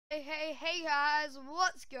Hey guys,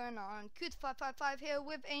 what's going on? Coot555 here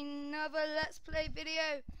with another Let's Play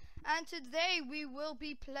video, and today we will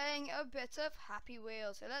be playing a bit of Happy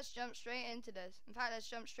Wheels. So let's jump straight into this. In fact, let's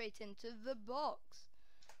jump straight into the box.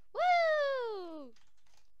 Woo!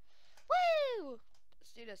 Woo!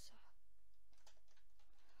 Let's do this.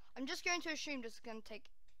 I'm just going to assume this is going to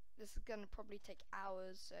probably take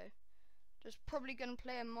hours, so just probably going to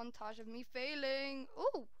play a montage of me failing.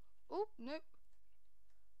 Oh, nope.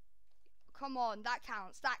 Come on, that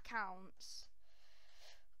counts.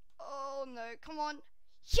 Oh no, come on.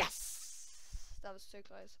 Yes! That was so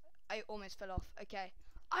close. I almost fell off. Okay.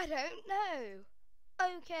 I don't know.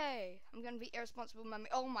 Okay. I'm gonna be irresponsible, mummy.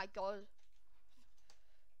 Oh my god.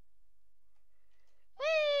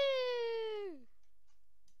 Woo!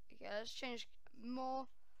 Okay, let's change more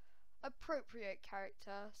appropriate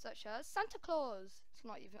character, such as Santa Claus. It's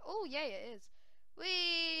not even. Oh, yeah, it is.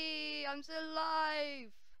 Whee! I'm still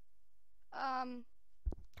alive. I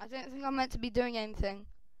don't think I'm meant to be doing anything.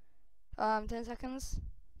 10 seconds.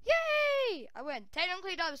 Yay! I win.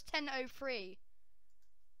 Technically that was 10:03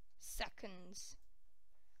 seconds.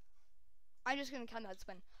 I'm just gonna count that as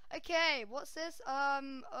win. Okay, what's this?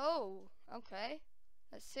 Oh, okay.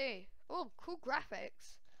 Let's see. Oh, cool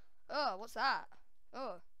graphics. Oh, what's that?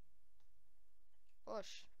 Oh.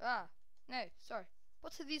 Gosh. Ah. No, sorry.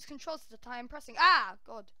 What are these controls that I am pressing? Ah,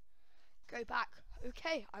 God. Go back.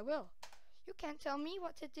 Okay, I will. You can't tell me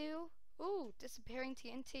what to do. Ooh, disappearing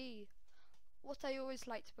TNT. What I always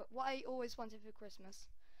liked, but what I always wanted for Christmas.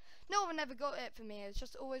 No one ever got it for me. It's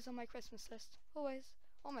just always on my Christmas list. Always.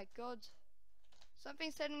 Oh my god.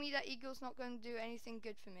 Something's telling me that Eagle's not going to do anything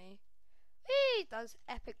good for me. He does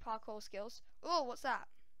epic parkour skills. Oh, what's that?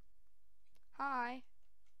 Hi.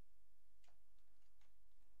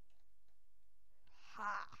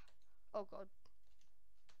 Ha. Oh god.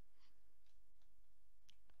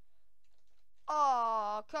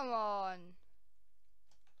 Oh, come on.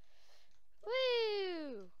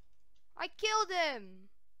 Woo! I killed him.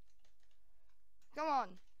 Come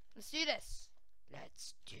on. Let's do this.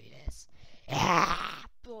 Let's do this. Ah!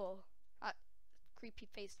 Oh, that creepy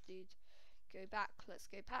face dude. Go back. Let's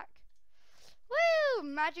go back. Woo!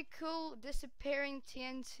 Magical disappearing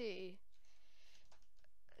TNT.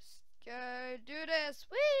 Let's go do this.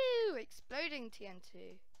 Woo! Exploding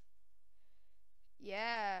TNT.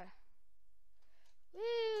 Yeah.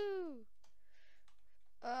 Woo!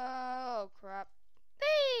 Oh crap.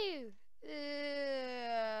 Woo!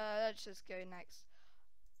 Let's just go next.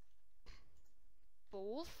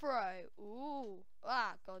 Ball throw. Ooh.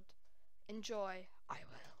 Ah, God. Enjoy. I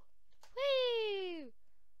will. Woo!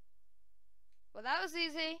 Well, that was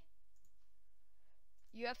easy.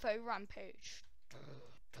 UFO rampage.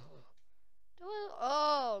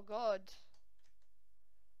 Oh, God.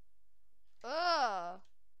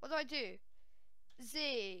 What do I do?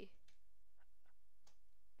 Z.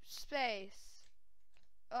 Space.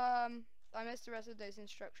 I missed the rest of those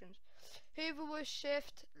instructions. Hoover was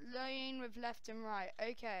shift lane with left and right.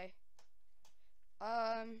 Okay.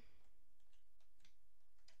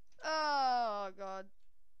 Oh god.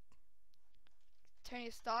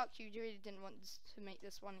 Tony Stark, you really didn't want to make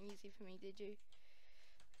this one easy for me, did you?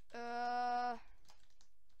 Woo!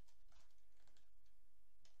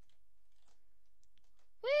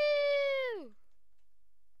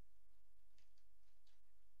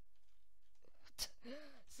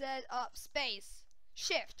 Z up space.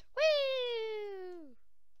 Shift. Woo!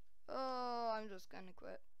 Oh, I'm just gonna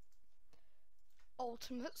quit.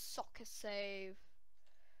 Ultimate soccer save.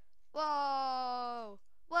 Whoa!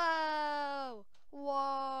 Whoa!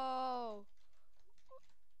 Whoa!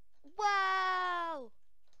 Wow!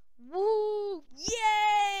 Woo!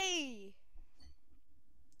 Yay!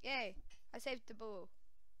 Yay! I saved the ball.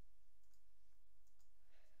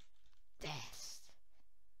 Death.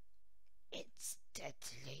 It's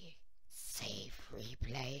deadly. Save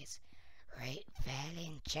replays. Rate fairly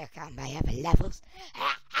and check out my other levels.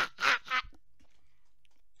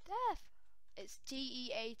 Death. It's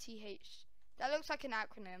DEATH. That looks like an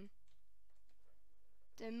acronym.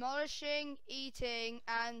 Demolishing, eating,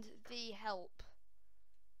 and the help.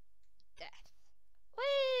 Death.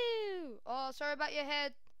 Woo! Oh, sorry about your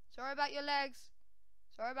head. Sorry about your legs.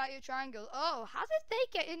 Sorry about your triangle. Oh, how did they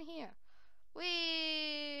get in here?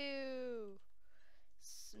 Woo!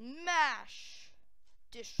 Smash!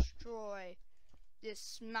 Destroy. This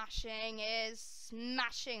smashing is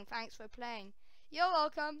smashing. Thanks for playing. You're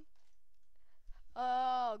welcome.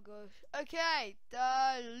 Oh gosh. Okay, the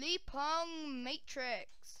Lepong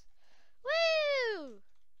Matrix. Woo!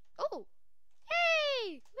 Oh!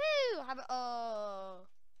 Hey! Woo! Have it. Oh!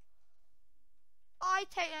 I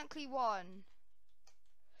technically won.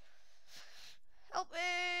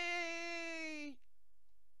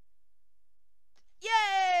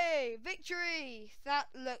 Victory! That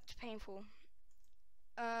looked painful.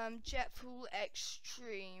 Jetpool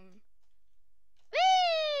Extreme. Woo!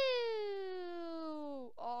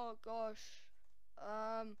 Oh gosh.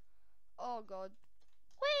 Oh god.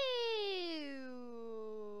 Woo!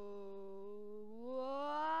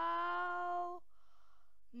 Wow!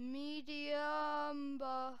 Medium.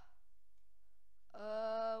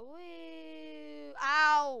 Woo!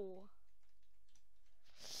 Ow!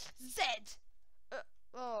 Z!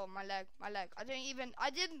 Oh, my leg. I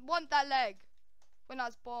didn't want that leg. When I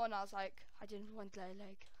was born, I was like, I didn't want that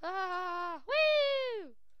leg. Ah!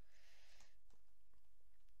 Woo!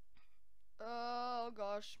 Oh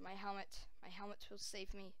gosh, my helmet. My helmet will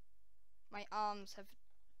save me. My arms have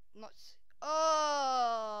not.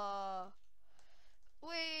 Oh!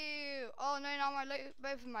 Woo! Oh no, now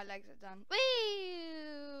both of my legs are done. Woo!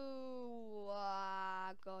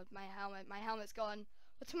 Ah, god, my helmet's gone.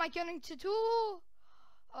 What am I going to do?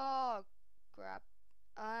 Oh, crap.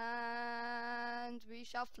 And we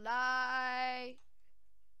shall fly.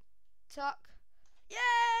 Tuck.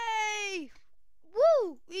 Yay!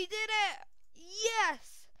 Woo! We did it!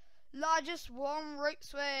 Yes! Largest one rope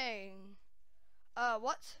swing.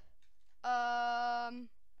 What?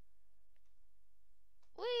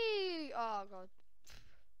 Wee! Oh god.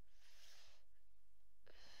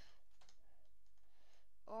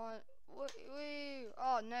 Oh, wee!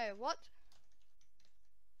 Oh no! What?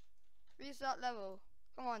 Restart level.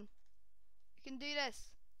 Come on. You can do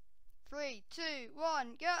this. 3, 2,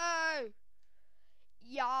 1, go!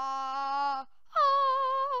 Yeah!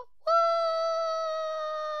 Oh!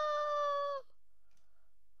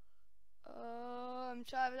 Woo! I'm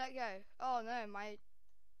trying to let go. Oh no, my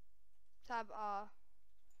tab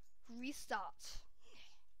restart.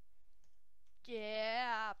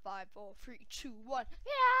 Yeah, 5, 4, 3, 2, 1.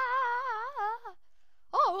 Yeah!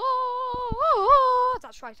 Oh!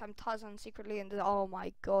 That's right, I'm Tarzan secretly in the. Oh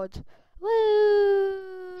my god.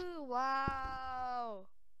 Woo! Wow!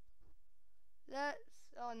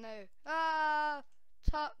 Oh no.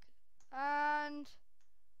 Tuck. And.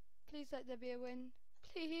 Please let there be a win.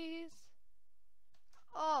 Please.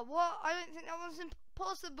 Oh, what? I don't think that was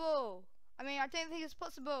impossible. I mean, I don't think it's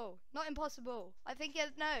possible. Not impossible. I think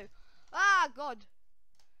it. No. Ah, God.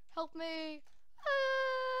 Help me.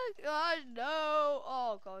 Oh, no.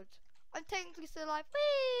 Oh, God. I'm technically still alive.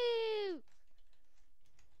 Woo!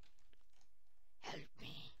 Help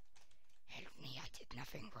me. Help me. I did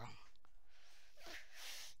nothing wrong.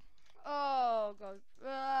 Oh, God.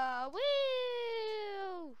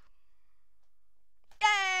 Woo!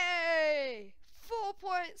 Yay!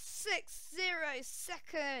 4.60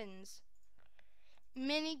 seconds.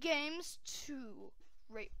 Mini games 2.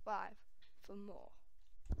 Rate 5 for more.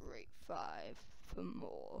 Rate 5 for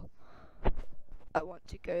more. I want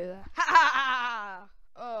to go there. Ha ha!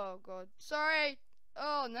 Oh god. Sorry.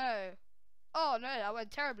 Oh no. Oh no, that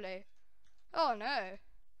went terribly. Oh no.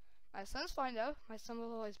 My son's fine though. My son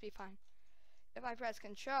will always be fine. If I press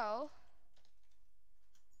control,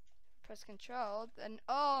 then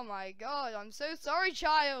oh my god, I'm so sorry,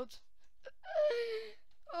 child.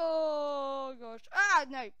 Oh gosh. Ah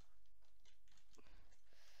no.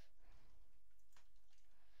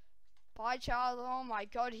 Bye, child. Oh my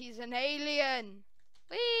god, he's an alien.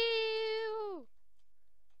 Woo!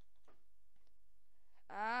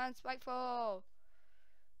 And spikeful.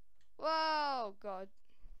 Whoa, god.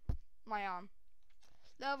 My arm.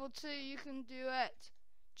 Level 2, you can do it.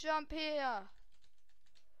 Jump here.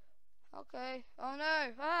 Okay. Oh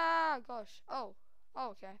no. Ah, gosh. Oh. Oh,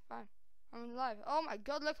 okay, fine. I'm alive. Oh my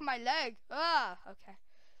god, look at my leg. Ah, okay.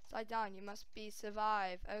 Slide down. You must be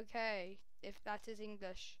survive. Okay. If that is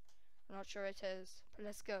English. I'm not sure it is. But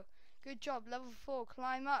let's go. Good job. Level 4.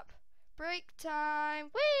 Climb up. Break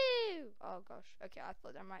time. Woo! Oh gosh. Okay, I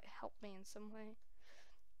thought that might help me in some way.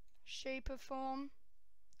 Shape or form.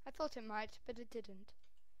 I thought it might, but it didn't.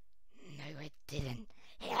 No, it didn't.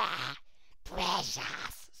 Yeah,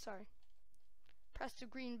 precious. Sorry. Press the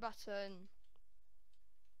green button.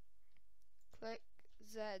 Click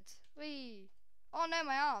Z. Whee! Oh no,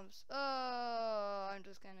 my arms. Oh, I'm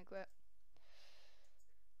just gonna quit.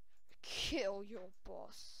 Kill your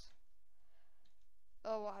boss.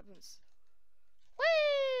 Oh, what happens?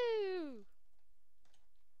 Woo!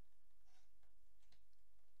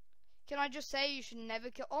 Can I just say you should never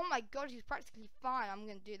kill? Oh my god, he's practically fine. I'm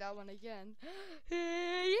gonna do that one again.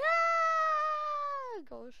 Yeah!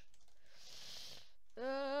 Gosh.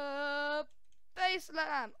 Base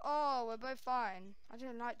lamp. Oh, we're both fine. I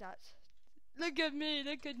don't like that. Look at me.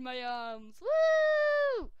 Look at my arms.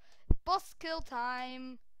 Woo! Boss kill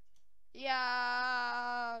time.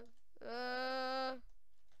 Yeah.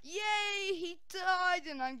 Yay! He died. cried,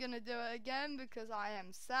 and I'm gonna do it again because I am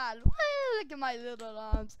sad. Woo, look at my little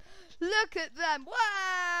arms. Look at them.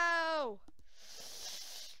 Wow.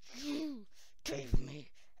 You gave me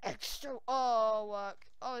extra work.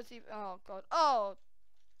 Oh, it's even. Oh God. Oh.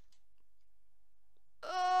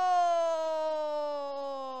 Oh.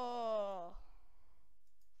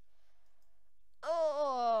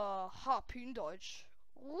 Oh. Harpoon dodge.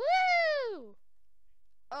 Woo.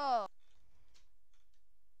 Oh.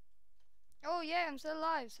 Oh yeah, I'm still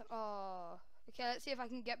alive. So, oh. Okay, let's see if I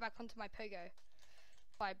can get back onto my pogo.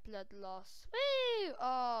 By blood loss. Woo!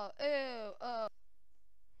 Oh, ew, oh.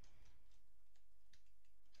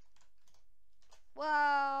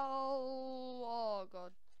 Wow. Oh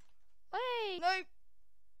God. Wait. Nope.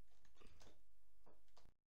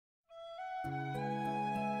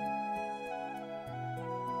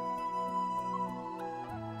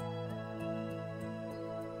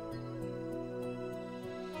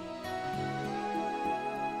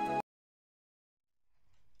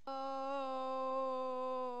 Oh,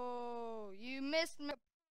 you missed me.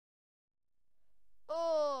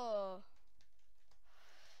 Oh.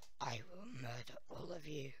 I will murder all of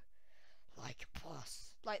you. Like a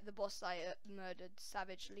boss. Like the boss I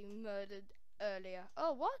savagely murdered earlier.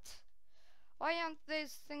 Oh, what? Why aren't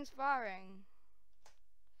these things firing?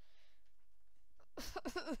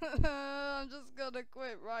 I'm just gonna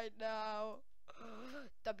quit right now.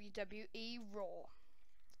 WWE Raw.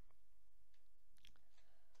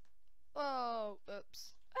 Oh,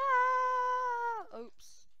 oops. Ah,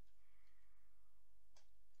 oops.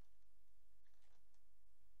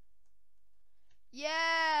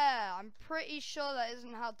 Yeah, I'm pretty sure that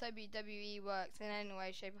isn't how WWE works in any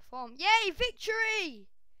way, shape, or form. Yay, victory!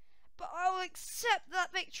 But I will accept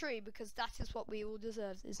that victory because that is what we all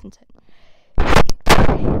deserve, isn't it?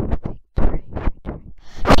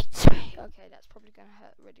 Victory. Okay, that's probably gonna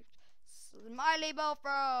hurt really. Smiley ball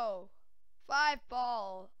throw.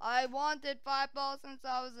 5-ball. I wanted 5-ball since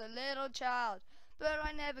I was a little child, but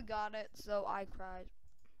I never got it, so I cried.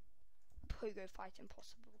 Pogo fight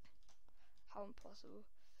impossible. How impossible.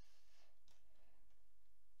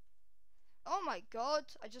 Oh my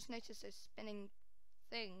God, I just noticed those spinning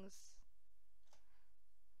things.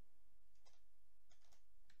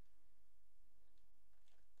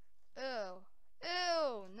 Ew.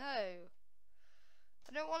 Ew, no.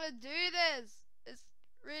 I don't want to do this. It's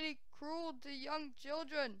really cruel to young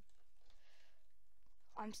children.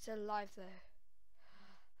 I'm still alive though.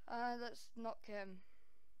 Let's knock him.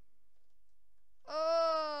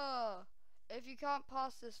 Oh! If you can't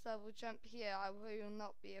pass this level, jump here. I will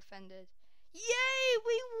not be offended. Yay!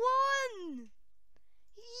 We won!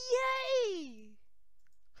 Yay!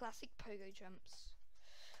 Classic pogo jumps.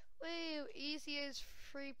 Woo! Easy as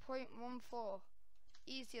 3.14.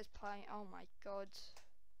 Easy as pie. Oh my God.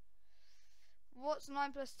 What's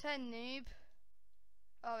 9 plus 10, noob?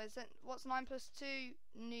 Oh, is it? What's 9 plus 2,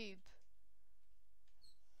 noob?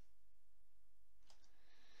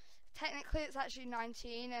 Technically it's actually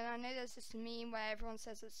 19, and I know there's this meme where everyone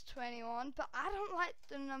says it's 21, but I don't like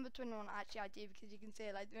the number 21. Actually I do, because you can say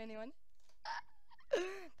it like 21.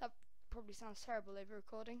 That probably sounds terrible over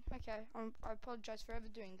recording. Okay, I apologise for ever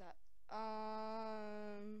doing that.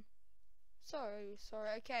 Sorry,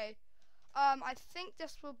 okay. I think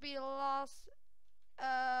this will be the last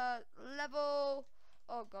level.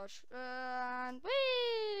 Oh gosh, and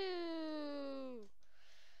woo!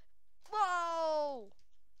 Whoa!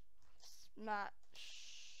 Smash.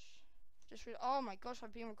 Oh my gosh,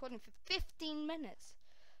 I've been recording for 15 minutes.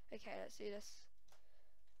 Okay, let's do this.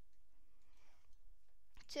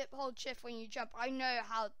 Tip, hold shift when you jump. I know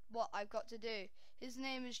what I've got to do. His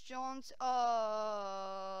name is John.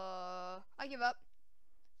 I give up.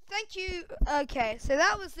 Thank you. Okay, so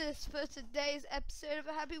that was this for today's episode of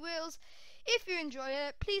Happy Wheels. If you enjoy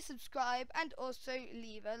it, please subscribe and also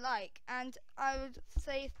leave a like. And I would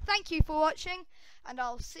say thank you for watching, and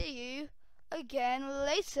I'll see you again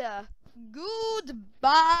later.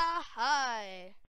 Goodbye.